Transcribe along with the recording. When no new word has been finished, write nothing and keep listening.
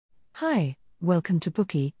Hi, welcome to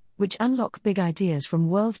Bookie, which unlock big ideas from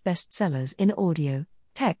world bestsellers in audio,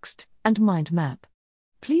 text, and mind map.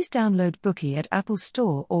 Please download Bookie at Apple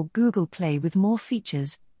Store or Google Play with more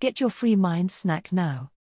features. Get your free mind snack now.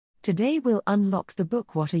 Today we'll unlock the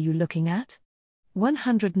book What Are You Looking At?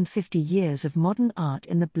 150 Years of Modern Art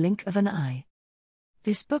in the Blink of an Eye.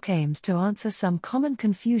 This book aims to answer some common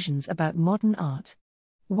confusions about modern art.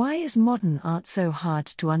 Why is modern art so hard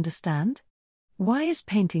to understand? Why is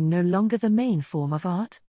painting no longer the main form of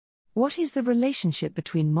art? What is the relationship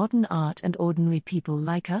between modern art and ordinary people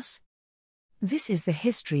like us? This is the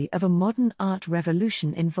history of a modern art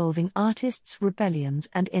revolution involving artists, rebellions,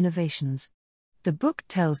 and innovations. The book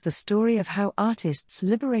tells the story of how artists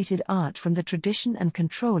liberated art from the tradition and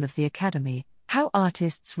control of the academy, how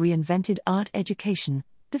artists reinvented art education,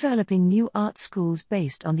 developing new art schools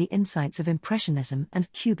based on the insights of Impressionism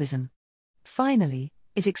and Cubism. Finally,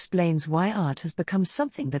 it explains why art has become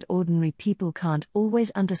something that ordinary people can't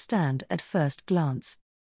always understand at first glance.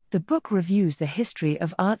 The book reviews the history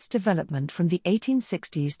of art's development from the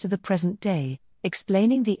 1860s to the present day,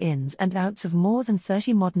 explaining the ins and outs of more than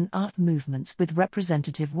 30 modern art movements with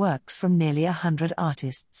representative works from nearly 100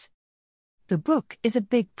 artists. The book is a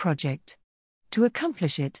big project. To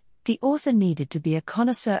accomplish it, the author needed to be a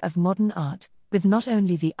connoisseur of modern art, with not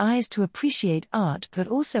only the eyes to appreciate art but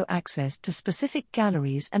also access to specific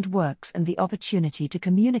galleries and works and the opportunity to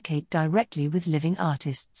communicate directly with living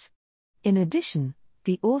artists. In addition,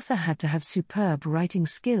 the author had to have superb writing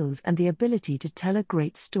skills and the ability to tell a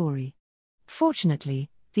great story. Fortunately,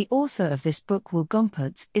 the author of this book, Will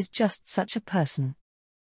Gompertz, is just such a person.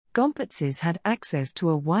 Gompertz had access to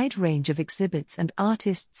a wide range of exhibits and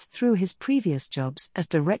artists through his previous jobs as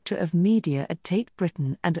Director of Media at Tate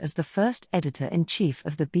Britain and as the first Editor-in-Chief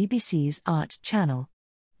of the BBC's Art Channel.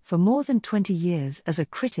 For more than 20 years as a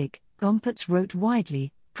critic, Gompertz wrote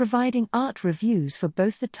widely, providing art reviews for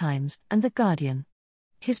both The Times and The Guardian.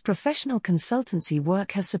 His professional consultancy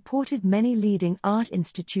work has supported many leading art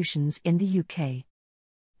institutions in the UK.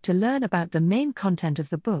 To learn about the main content of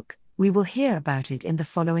the book, we will hear about it in the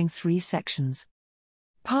following 3 sections.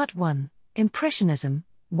 Part 1, Impressionism,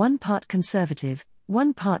 1 part conservative,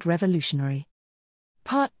 1 part revolutionary.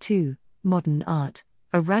 Part 2, Modern Art,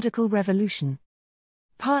 a radical revolution.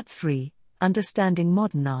 Part 3, Understanding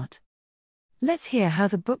Modern Art. Let's hear how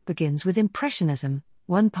the book begins with Impressionism,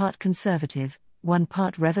 1 part conservative, 1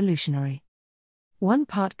 part revolutionary. 1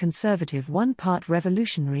 part conservative, 1 part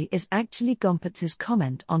revolutionary is actually Gompertz's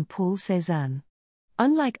comment on Paul Cézanne.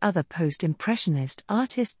 Unlike other post-impressionist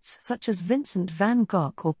artists such as Vincent van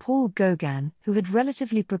Gogh or Paul Gauguin, who had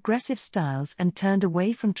relatively progressive styles and turned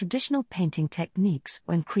away from traditional painting techniques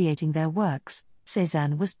when creating their works,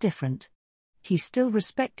 Cézanne was different. He still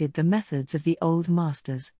respected the methods of the old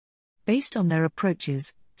masters. Based on their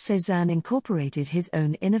approaches, Cézanne incorporated his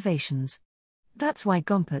own innovations. That's why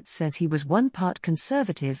Gompertz says he was 1 part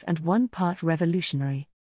conservative and 1 part revolutionary.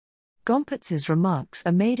 Gompertz's remarks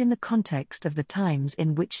are made in the context of the times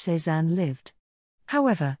in which Cézanne lived.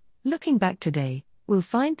 However, looking back today, we'll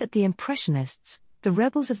find that the Impressionists, the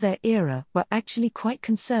rebels of their era, were actually quite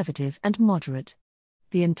conservative and moderate.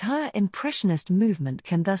 The entire Impressionist movement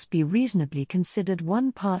can thus be reasonably considered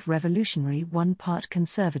 1 part revolutionary, 1 part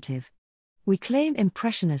conservative. We claim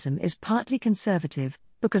Impressionism is partly conservative,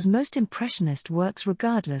 because most Impressionist works,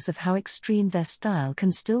 regardless of how extreme their style,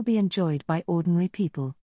 can still be enjoyed by ordinary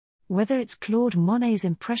people. Whether it's Claude Monet's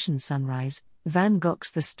Impression Sunrise, Van Gogh's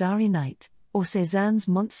The Starry Night, or Cézanne's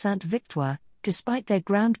Mont Sainte-Victoire, despite their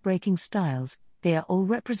groundbreaking styles, they are all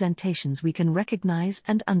representations we can recognize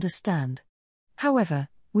and understand. However,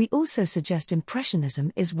 we also suggest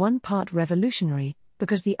Impressionism is 1 part revolutionary,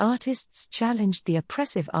 because the artists challenged the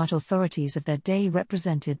oppressive art authorities of their day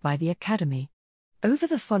represented by the Academy. Over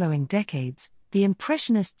the following decades, the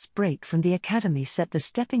Impressionists' break from the Academy set the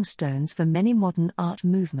stepping stones for many modern art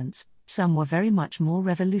movements. Some were very much more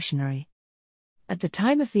revolutionary. At the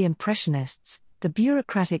time of the Impressionists, the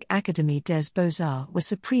bureaucratic Académie des Beaux-Arts was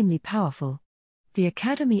supremely powerful. The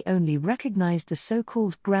Academy only recognized the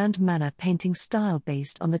so-called grand manner painting style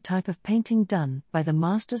based on the type of painting done by the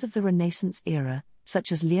masters of the Renaissance era,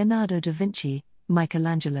 such as Leonardo da Vinci,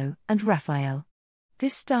 Michelangelo, and Raphael.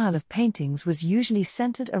 This style of paintings was usually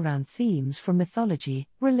centered around themes from mythology,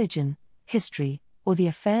 religion, history, or the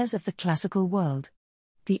affairs of the classical world.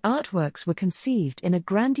 The artworks were conceived in a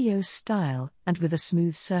grandiose style and with a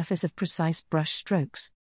smooth surface of precise brush strokes.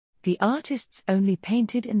 The artists only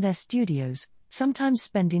painted in their studios, sometimes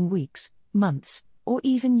spending weeks, months, or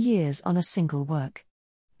even years on a single work.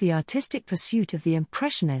 The artistic pursuit of the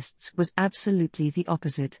Impressionists was absolutely the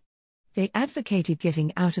opposite. They advocated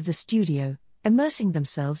getting out of the studio, immersing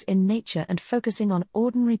themselves in nature and focusing on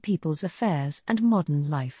ordinary people's affairs and modern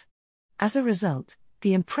life. As a result,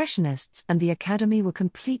 the Impressionists and the Academy were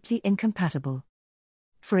completely incompatible.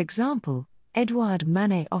 For example, Edouard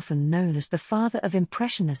Manet, often known as the father of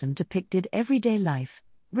Impressionism, depicted everyday life,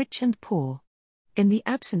 rich and poor. In The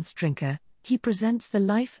Absinthe Drinker, he presents the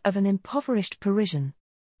life of an impoverished Parisian.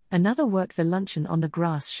 Another work, The Luncheon on the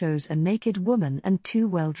Grass, shows a naked woman and two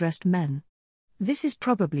well-dressed men. This is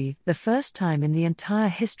probably the first time in the entire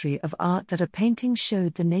history of art that a painting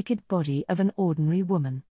showed the naked body of an ordinary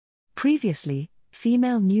woman. Previously,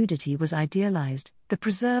 female nudity was idealized, the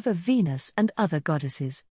preserve of Venus and other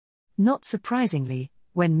goddesses. Not surprisingly,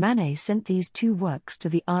 when Manet sent these two works to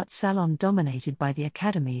the art salon dominated by the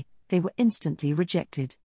Academy, they were instantly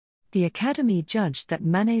rejected. The Academy judged that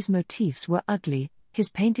Manet's motifs were ugly, his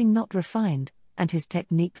painting not refined, and his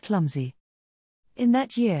technique clumsy. In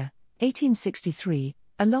that year, 1863,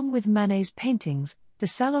 along with Manet's paintings, the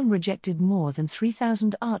Salon rejected more than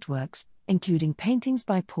 3,000 artworks, including paintings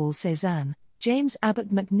by Paul Cézanne, James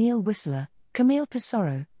Abbott McNeill Whistler, Camille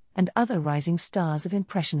Pissarro, and other rising stars of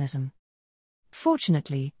Impressionism.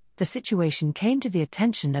 Fortunately, the situation came to the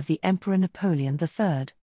attention of the Emperor Napoleon III.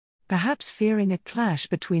 Perhaps fearing a clash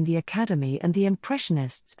between the Academy and the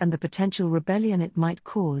Impressionists and the potential rebellion it might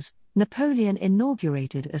cause, Napoleon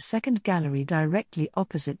inaugurated a second gallery directly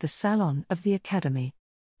opposite the Salon of the Academy.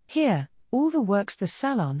 Here, all the works the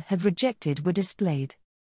Salon had rejected were displayed.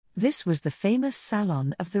 This was the famous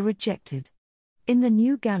Salon of the Rejected. In the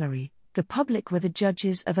new gallery, the public were the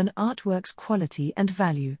judges of an artwork's quality and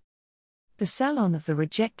value. The Salon of the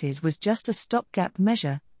Rejected was just a stopgap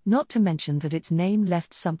measure, not to mention that its name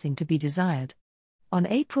left something to be desired. On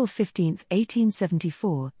April 15,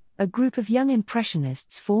 1874, a group of young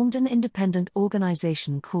Impressionists formed an independent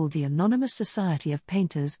organization called the Anonymous Society of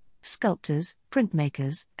Painters, Sculptors,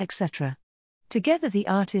 Printmakers, etc. Together the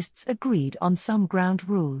artists agreed on some ground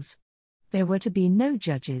rules. There were to be no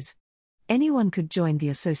judges. Anyone could join the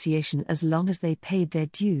association as long as they paid their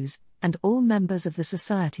dues, and all members of the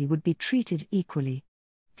society would be treated equally.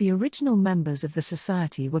 The original members of the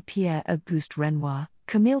society were Pierre-Auguste Renoir,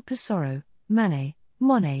 Camille Pissarro, Manet,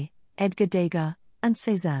 Monet, Edgar Degas, and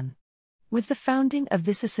Cézanne. With the founding of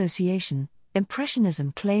this association,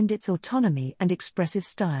 Impressionism claimed its autonomy and expressive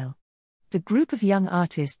style. The group of young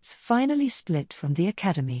artists finally split from the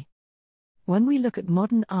Academy. When we look at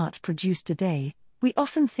modern art produced today, we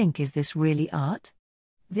often think, is this really art?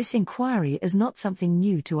 This inquiry is not something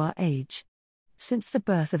new to our age. Since the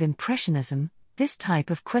birth of Impressionism, this type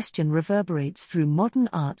of question reverberates through modern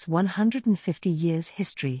art's 150 years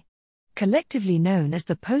history. Collectively known as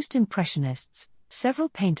the Post-Impressionists, several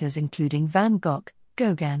painters including Van Gogh,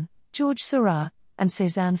 Gauguin, Georges Seurat, and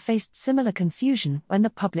Cézanne faced similar confusion when the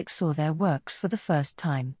public saw their works for the first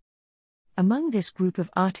time. Among this group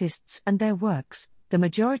of artists and their works, the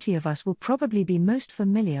majority of us will probably be most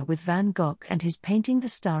familiar with Van Gogh and his painting The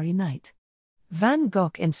Starry Night. Van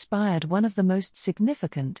Gogh inspired one of the most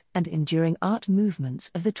significant and enduring art movements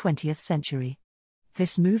of the 20th century.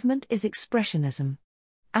 This movement is Expressionism.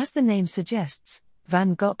 As the name suggests,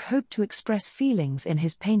 Van Gogh hoped to express feelings in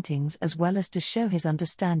his paintings as well as to show his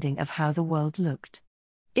understanding of how the world looked.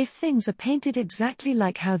 If things are painted exactly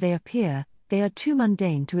like how they appear, they are too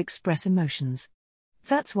mundane to express emotions.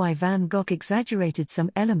 That's why Van Gogh exaggerated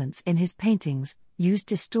some elements in his paintings, used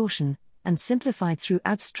distortion, and simplified through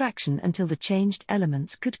abstraction until the changed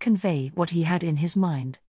elements could convey what he had in his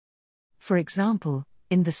mind. For example,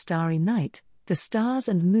 in The Starry Night, the stars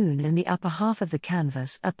and moon in the upper half of the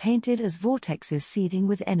canvas are painted as vortexes seething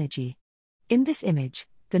with energy. In this image,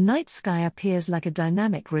 the night sky appears like a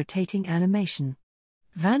dynamic rotating animation.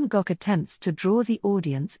 Van Gogh attempts to draw the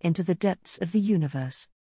audience into the depths of the universe.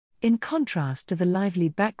 In contrast to the lively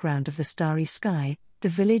background of the starry sky, the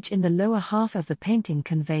village in the lower half of the painting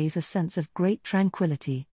conveys a sense of great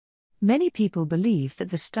tranquility. Many people believe that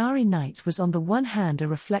The Starry Night was on the one hand a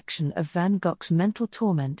reflection of Van Gogh's mental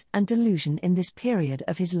torment and delusion in this period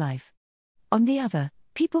of his life. On the other,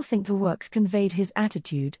 people think the work conveyed his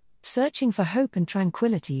attitude, searching for hope and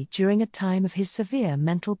tranquility during a time of his severe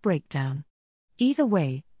mental breakdown. Either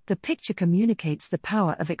way, the picture communicates the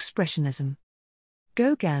power of Expressionism.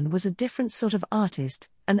 Gauguin was a different sort of artist,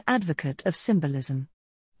 an advocate of symbolism.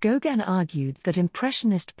 Gauguin argued that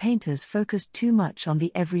Impressionist painters focused too much on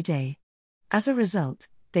the everyday. As a result,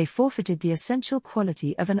 they forfeited the essential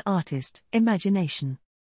quality of an artist, imagination.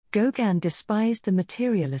 Gauguin despised the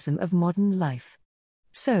materialism of modern life.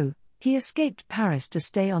 So, he escaped Paris to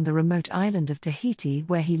stay on the remote island of Tahiti,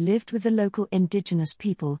 where he lived with the local indigenous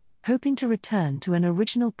people, hoping to return to an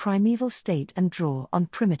original primeval state and draw on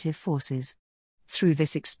primitive forces. Through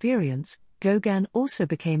this experience, Gauguin also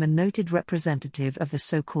became a noted representative of the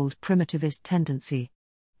so-called primitivist tendency.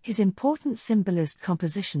 His important symbolist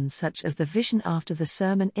compositions such as the Vision after the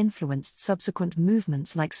Sermon influenced subsequent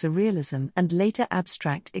movements like Surrealism and later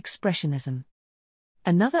abstract expressionism.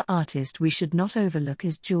 Another artist we should not overlook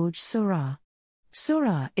is Georges Seurat.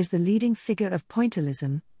 Seurat is the leading figure of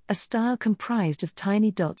pointillism, a style comprised of tiny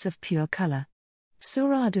dots of pure color.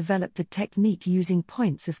 Seurat developed the technique using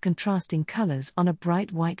points of contrasting colors on a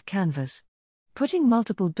bright white canvas. Putting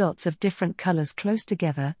multiple dots of different colors close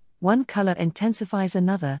together, one color intensifies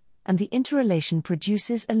another, and the interrelation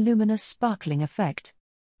produces a luminous sparkling effect.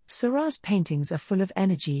 Seurat's paintings are full of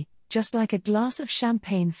energy, just like a glass of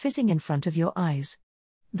champagne fizzing in front of your eyes.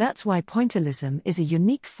 That's why pointillism is a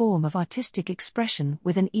unique form of artistic expression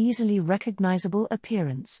with an easily recognizable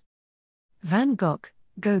appearance. Van Gogh,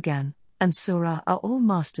 Gauguin, and Seurat are all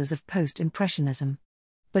masters of post-impressionism.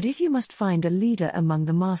 But if you must find a leader among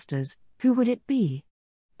the masters, who would it be?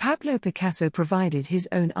 Pablo Picasso provided his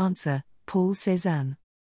own answer: Paul Cézanne.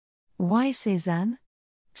 Why Cézanne?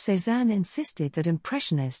 Cézanne insisted that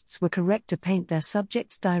Impressionists were correct to paint their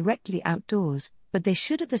subjects directly outdoors, but they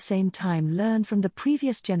should at the same time learn from the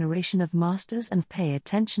previous generation of masters and pay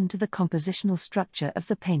attention to the compositional structure of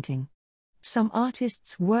the painting. Some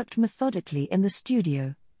artists worked methodically in the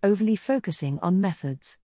studio, overly focusing on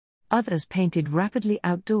methods. Others painted rapidly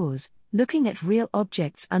outdoors, looking at real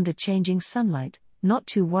objects under changing sunlight, not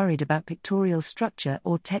too worried about pictorial structure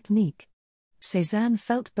or technique. Cézanne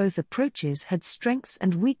felt both approaches had strengths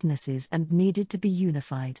and weaknesses and needed to be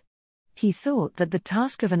unified. He thought that the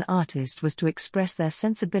task of an artist was to express their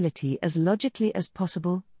sensibility as logically as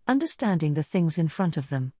possible, understanding the things in front of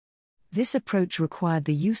them. This approach required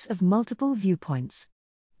the use of multiple viewpoints.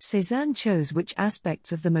 Cézanne chose which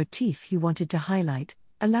aspects of the motif he wanted to highlight,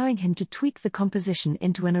 allowing him to tweak the composition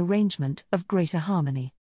into an arrangement of greater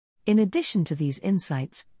harmony. In addition to these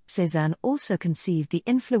insights, Cézanne also conceived the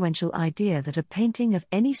influential idea that a painting of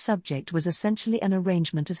any subject was essentially an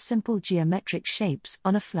arrangement of simple geometric shapes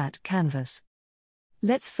on a flat canvas.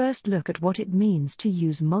 Let's first look at what it means to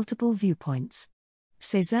use multiple viewpoints.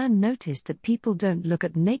 Cézanne noticed that people don't look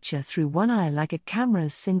at nature through one eye like a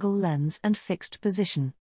camera's single lens and fixed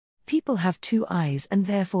position. People have two eyes and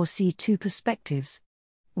therefore see two perspectives.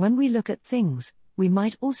 When we look at things, we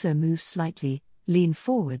might also move slightly, lean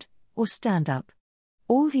forward, or stand up.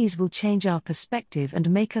 All these will change our perspective and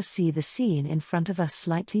make us see the scene in front of us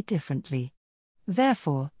slightly differently.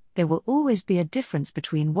 Therefore, there will always be a difference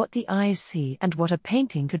between what the eyes see and what a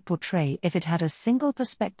painting could portray if it had a single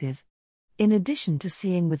perspective. In addition to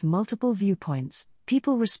seeing with multiple viewpoints,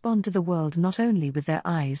 people respond to the world not only with their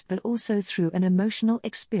eyes but also through an emotional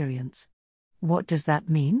experience. What does that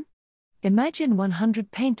mean? Imagine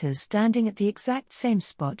 100 painters standing at the exact same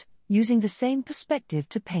spot, using the same perspective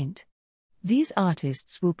to paint. These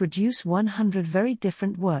artists will produce 100 very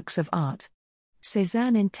different works of art.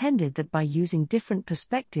 Cézanne intended that by using different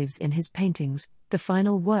perspectives in his paintings, the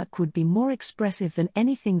final work would be more expressive than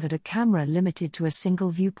anything that a camera limited to a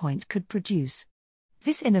single viewpoint could produce.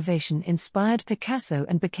 This innovation inspired Picasso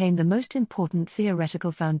and became the most important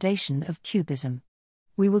theoretical foundation of Cubism.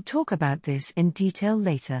 We will talk about this in detail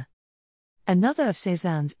later. Another of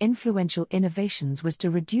Cézanne's influential innovations was to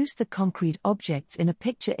reduce the concrete objects in a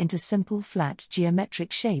picture into simple flat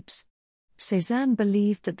geometric shapes. Cézanne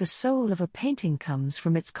believed that the soul of a painting comes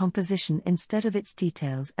from its composition instead of its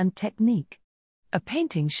details and technique. A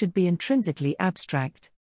painting should be intrinsically abstract.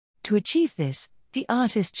 To achieve this, the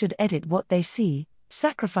artist should edit what they see,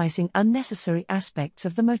 sacrificing unnecessary aspects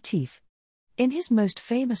of the motif. In his most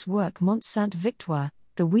famous work Mont Sainte-Victoire,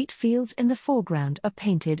 the wheat fields in the foreground are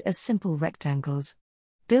painted as simple rectangles.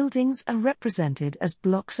 Buildings are represented as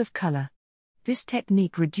blocks of color. This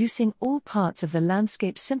technique, reducing all parts of the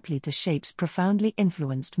landscape simply to shapes, profoundly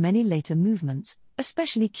influenced many later movements,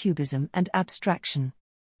 especially Cubism and abstraction.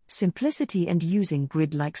 Simplicity and using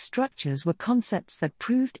grid-like structures were concepts that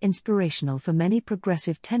proved inspirational for many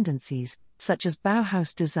progressive tendencies, such as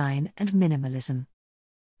Bauhaus design and minimalism.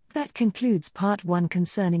 That concludes part 1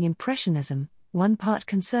 concerning Impressionism, 1 part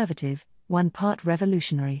conservative, 1 part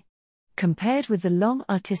revolutionary. Compared with the long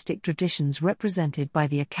artistic traditions represented by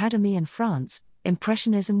the Academy in France,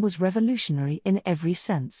 Impressionism was revolutionary in every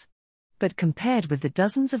sense. But compared with the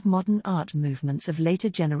dozens of modern art movements of later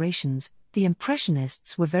generations, the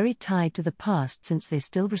Impressionists were very tied to the past since they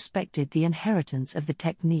still respected the inheritance of the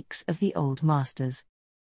techniques of the old masters.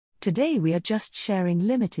 Today we are just sharing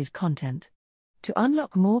limited content. To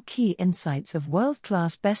unlock more key insights of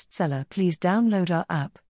world-class bestseller, please download our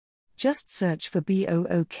app. Just search for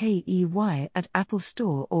BOOKEY at Apple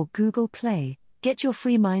Store or Google Play. Get your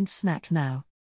free mind snack now.